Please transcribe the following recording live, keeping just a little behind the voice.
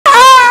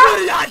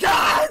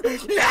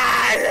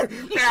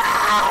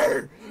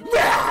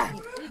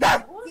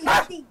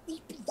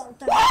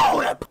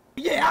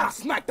Yeah, I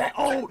smacked that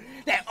old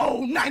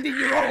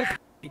 90-year-old.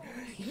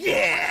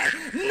 Yeah,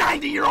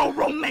 90-year-old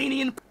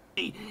Romanian.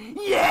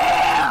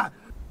 Yeah.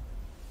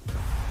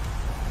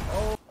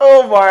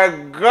 Oh my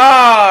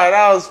God,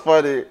 that was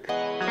funny.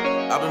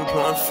 I've been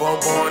pulling for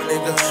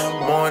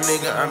more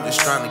nigga, I'm just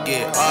trying to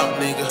get up,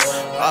 nigga.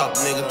 Up,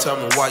 nigga, tell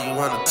me why you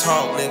wanna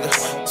talk, nigga.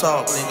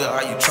 Talk, nigga,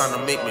 are you trying to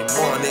make me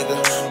more, nigga?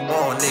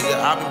 More, nigga,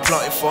 I've been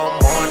plotting for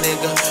more,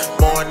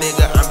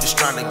 nigga, I'm just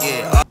trying to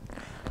get up.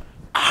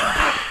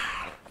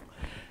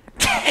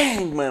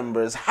 Gang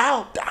members,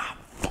 how the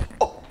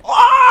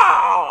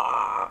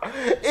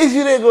if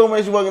you didn't go,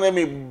 man, you working at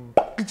me,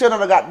 get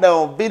another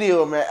goddamn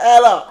video, man.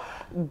 Hello,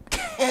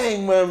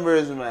 gang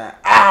members, man.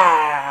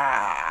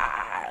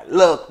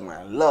 Look,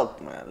 man.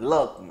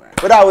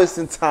 Without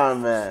wasting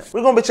time, man,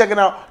 we're gonna be checking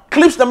out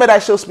clips that made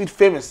iSHOWSPEED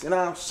famous. You know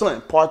what I'm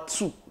saying? Part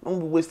 2. Don't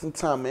be wasting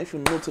time, man. If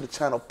you're new to the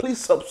channel, please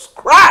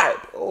subscribe.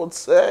 I would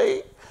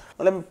say.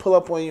 Let me pull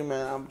up on you,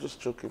 man. I'm just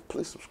joking.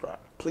 Please subscribe.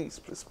 Please.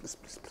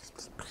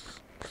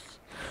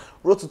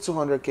 Road to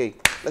 200K.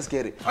 Let's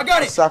get it. I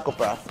got it.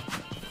 Psychopath.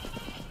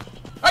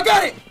 I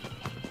got it.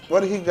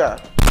 What did he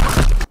got?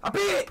 I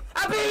beat it.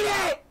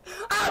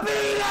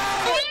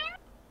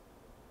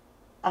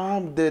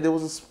 I'm dead. There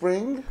was a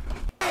spring.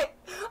 I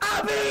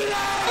beat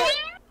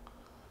it.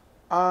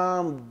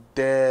 I'm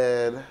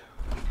dead.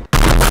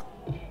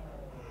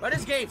 But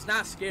this game's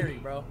not scary,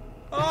 bro.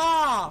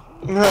 Oh.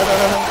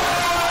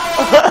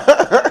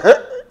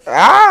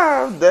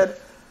 I'm dead.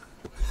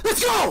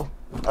 Let's go.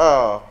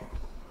 Oh.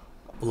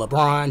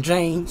 LeBron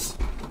James.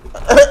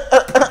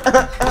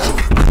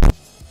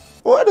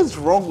 What is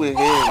wrong with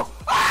him?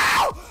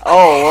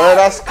 Oh, well,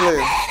 that's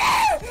clear.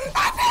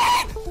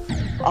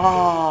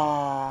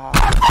 Ah.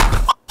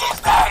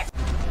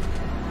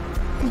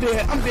 I'm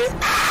dead.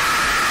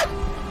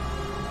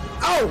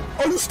 Oh,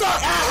 you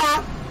start.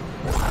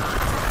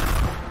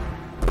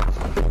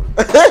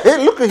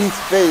 Look at his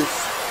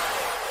face.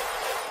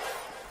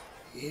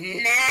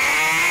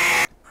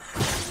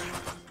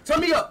 Turn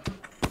me up.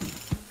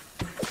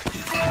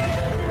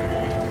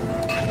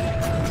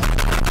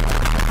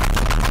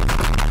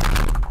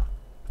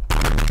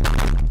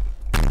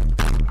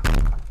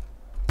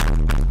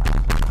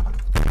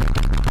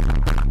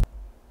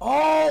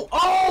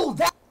 Oh,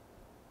 that.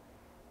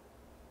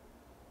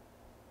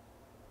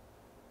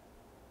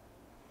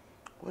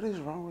 What is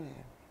wrong with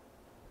him?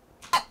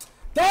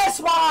 That's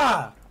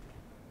why.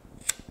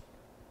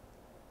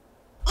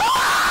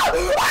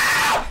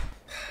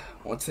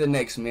 On to the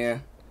next,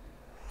 man.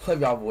 Play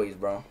y'all voice,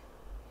 bro.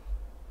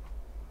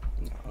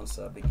 I'll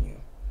sub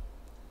again.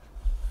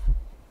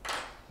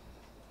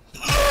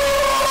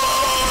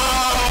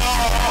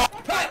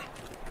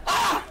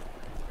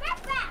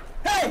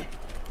 Hey!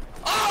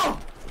 Oh!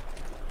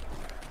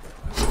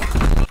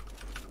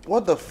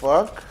 What the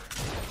fuck?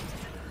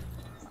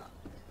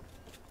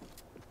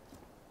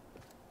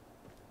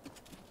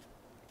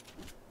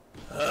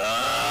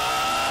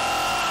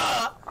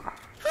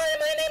 Hi,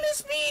 my name is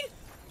Speed.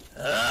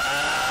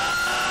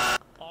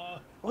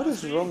 What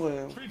is wrong with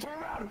him? Speed,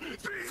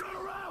 turn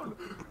around!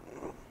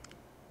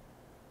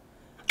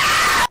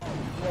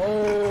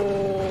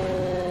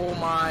 Oh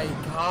my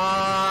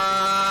God!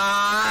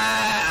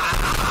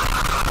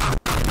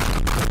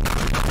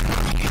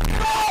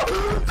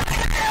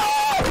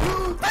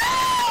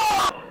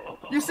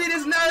 You see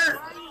this nerd?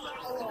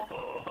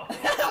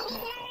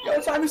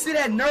 Yo, time you see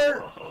that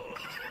nerd?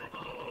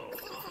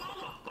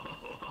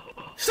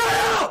 Shut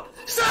up!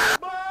 Shut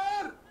up!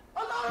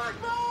 Allahu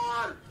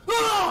Akbar!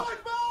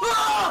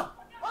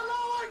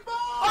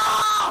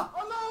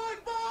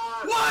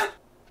 What?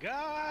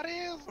 God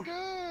is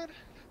good.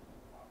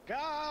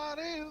 God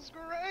is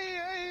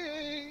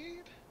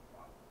great.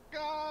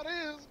 God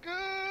is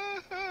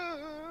good.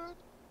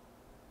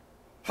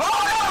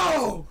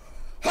 Hold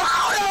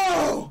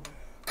on!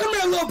 Come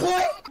here, little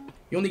boy!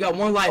 You only got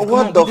one life. Come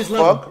What on, the beat this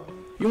fuck? level.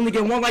 You only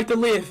get one life to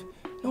live.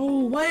 No,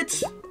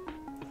 what?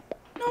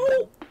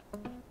 No.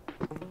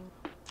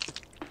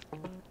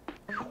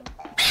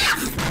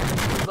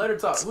 Let her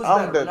talk. Who's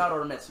I'm better, dead. Ronaldo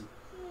or Messi?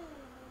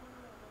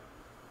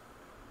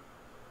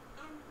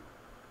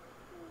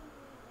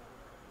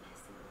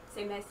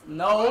 Say Messi.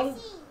 No.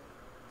 Messi.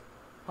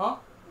 Huh?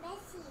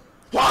 Messi.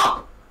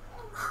 What?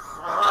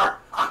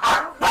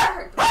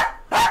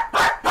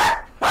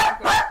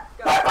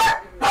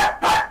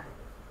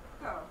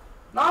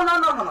 No.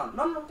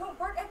 Don't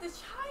bark at the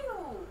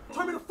child.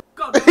 Turn me the fuck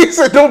up. He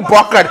said, "Don't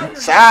bark at the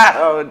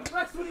child."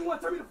 Max 21,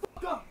 turn me the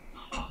fuck up.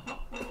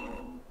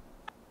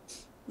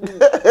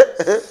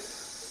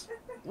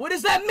 What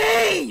does that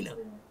mean?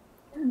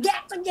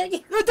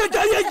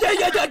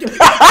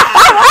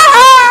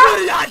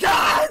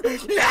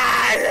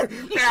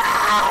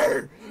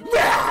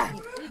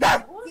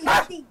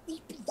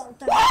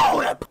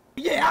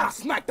 Yeah, I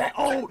smacked that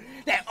old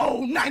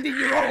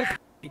 90-year-old.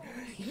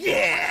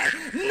 Yeah,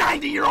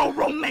 90-year-old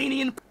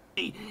Romanian.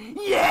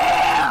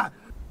 Yeah.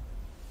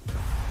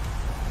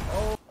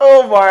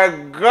 Oh my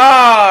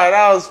god,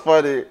 that was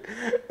funny.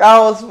 That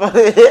was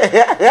funny.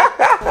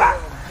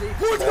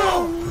 Let's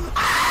go!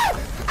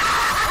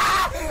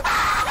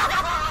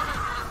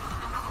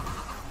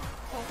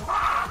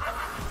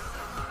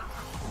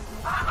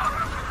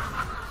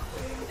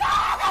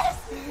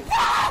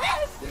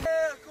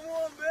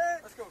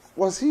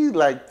 Was he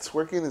like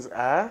twerking his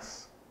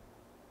ass?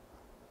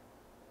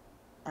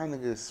 That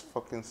nigga is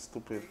fucking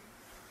stupid.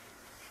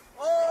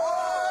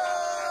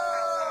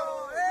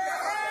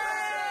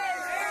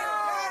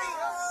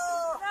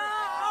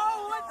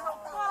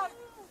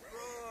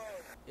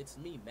 It's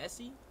me,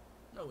 Messi?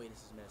 No way, this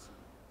is Messi.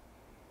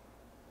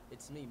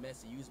 It's me,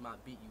 Messi. Use my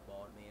beat, you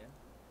bald man.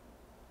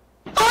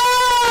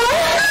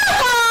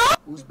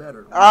 Who's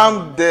better?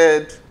 I'm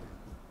dead.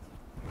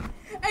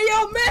 Hey,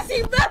 yo,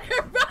 Messi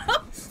better, bro.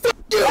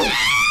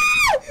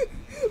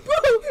 Bro,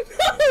 no.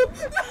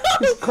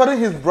 He's cutting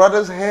his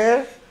brother's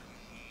hair.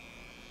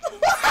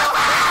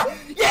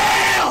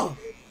 Yeah!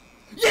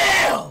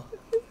 Yeah!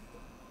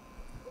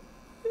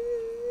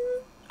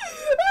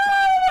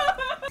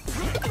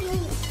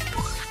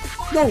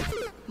 No!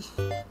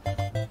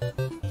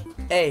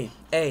 Hey.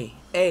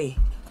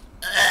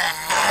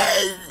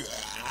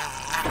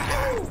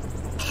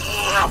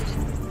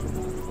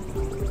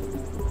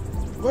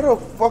 What the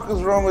fuck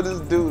is wrong with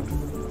this dude?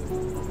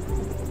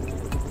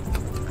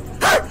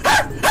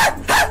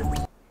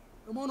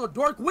 I'm on a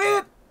dark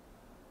web!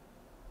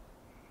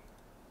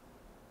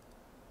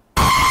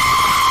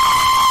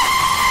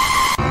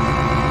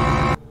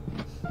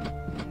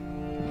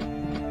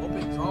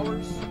 Open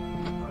drawers?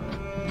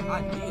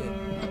 I did.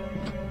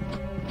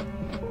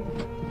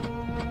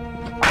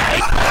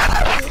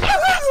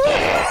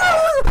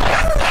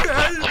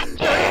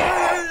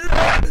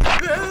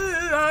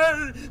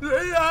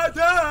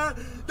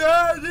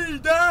 Daddy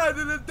died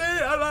in the day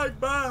I like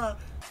mine.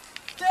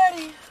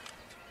 Daddy,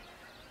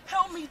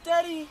 help me,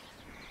 Daddy.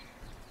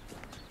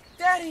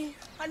 Daddy,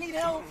 I need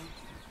help.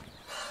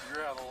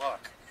 You're out of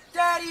luck.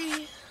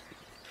 Daddy,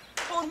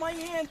 hold my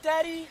hand,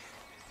 Daddy.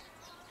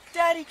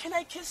 Daddy, can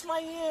I kiss my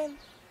hand?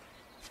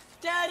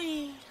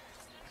 Daddy,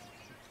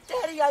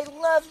 Daddy, I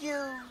love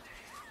you.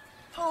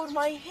 Hold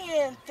my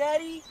hand,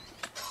 Daddy.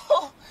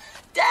 Oh,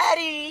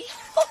 Daddy.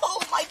 Oh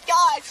my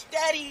gosh,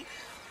 Daddy.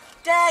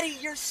 Daddy,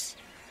 you're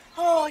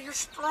strong.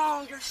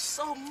 You're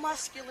so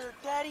muscular,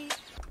 Daddy.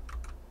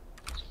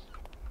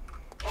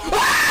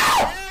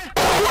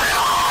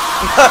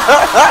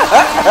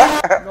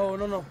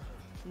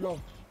 No.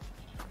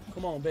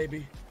 Come on,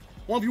 baby.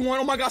 1v1.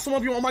 Oh my God, some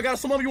 1v1. Oh my God,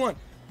 some 1v1.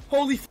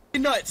 Holy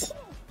f***ing nuts.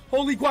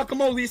 Holy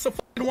guacamole. It's a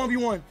f***ing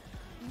 1v1.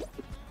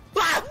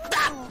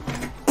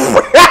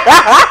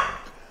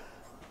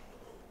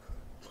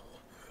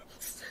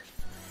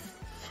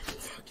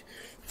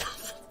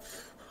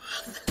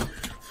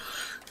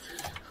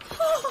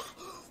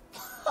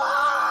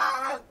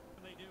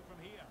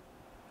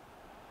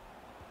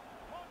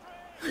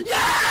 Yes!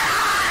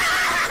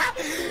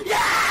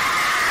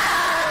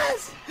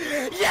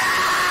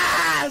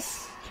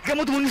 Yes!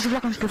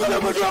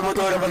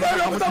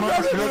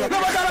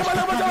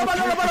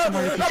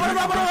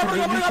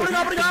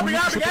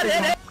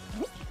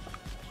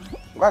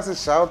 Why's he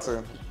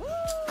shouting?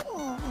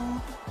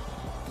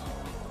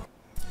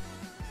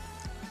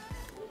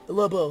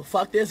 Lil' boo,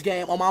 fuck this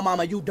game. Oh my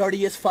mama, you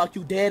dirty as fuck.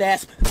 You dead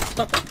ass.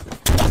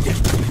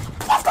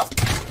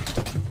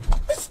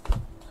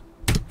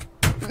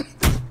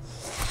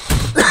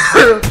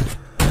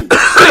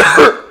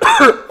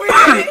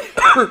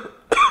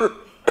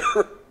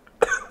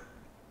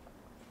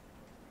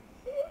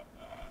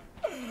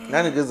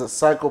 That nigga's a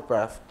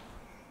psychopath.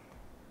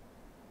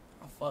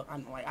 Oh, fuck, I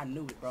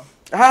knew it, bro.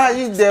 How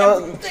you they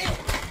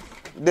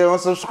don't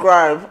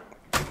subscribe?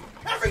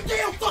 Every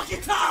damn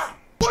fucking time!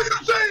 What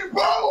you saying,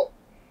 bro?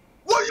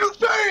 What you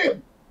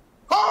saying?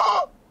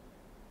 Huh?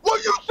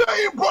 What you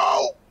saying,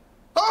 bro?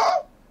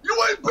 Huh? You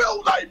ain't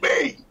built like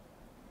me.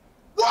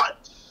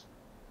 What?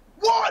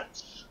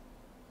 What?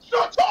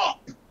 Shut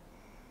up.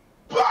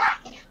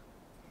 Back.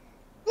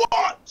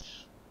 What?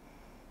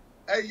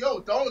 Hey, yo,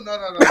 don't, no.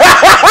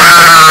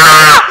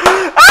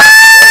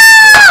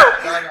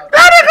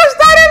 That nigga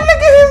started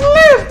licking his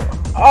lip.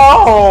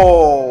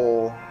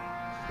 Oh.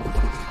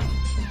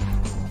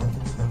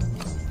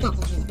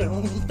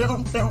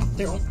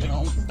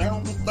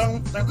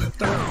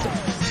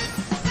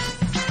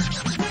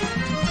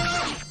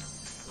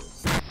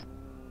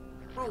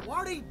 Bro, why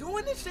are they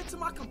doing this shit to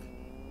my computer?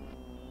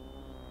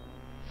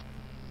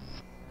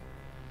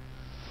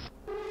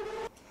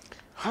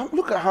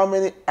 Look at how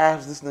many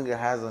apps this nigga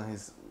has on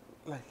his,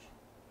 like,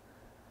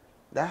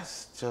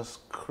 that's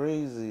just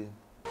crazy.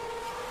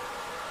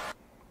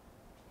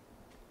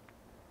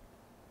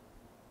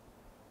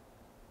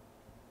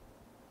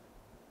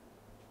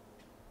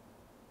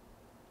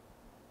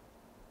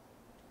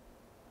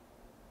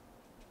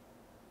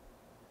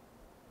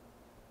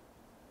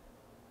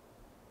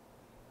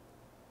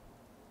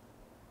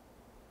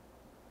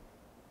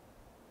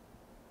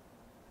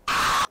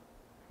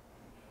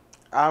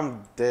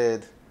 I'm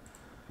dead.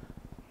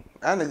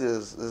 That nigga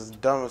is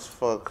dumb as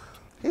fuck.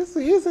 He's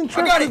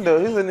interesting though.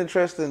 He's an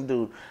interesting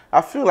dude.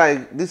 I feel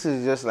like this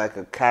is just like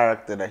a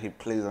character that he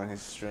plays on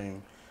his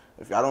stream.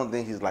 I don't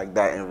think he's like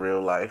that in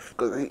real life.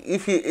 Because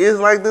if he is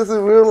like this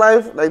in real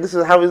life, like this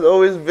is how he's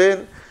always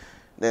been,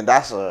 then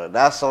that's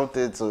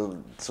something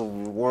to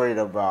worry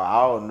about.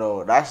 I don't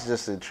know. That's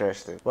just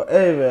interesting. But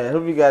hey man,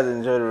 hope you guys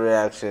enjoyed the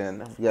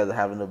reaction. Hope you guys are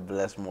having a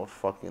blessed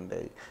motherfucking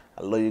day.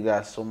 I love you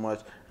guys so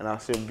much, and I'll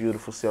see your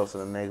beautiful selves in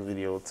the next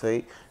video.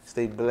 Okay?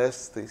 Stay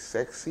blessed, stay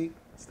sexy,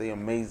 stay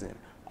amazing.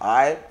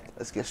 Alright,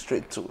 let's get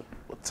straight to it.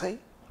 Okay?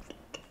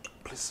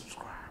 Please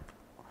subscribe.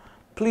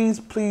 Please,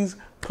 please,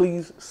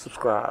 please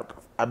subscribe.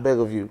 I beg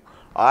of you.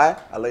 Alright?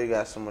 I love you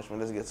guys so much, man.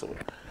 Let's get to it.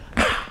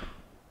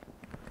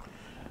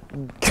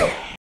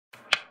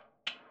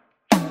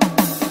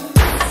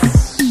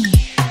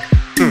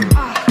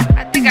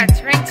 I think I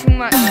drank too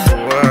much.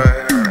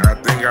 What? I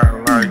think I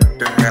like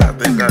that. I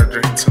think I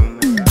drink too much.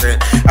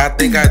 I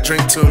think I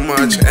drink too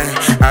much.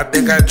 I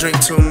think I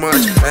drink too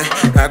much.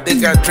 I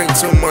think I drink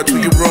too much. Will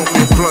you roll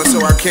me a blunt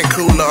so I can't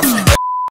cool off?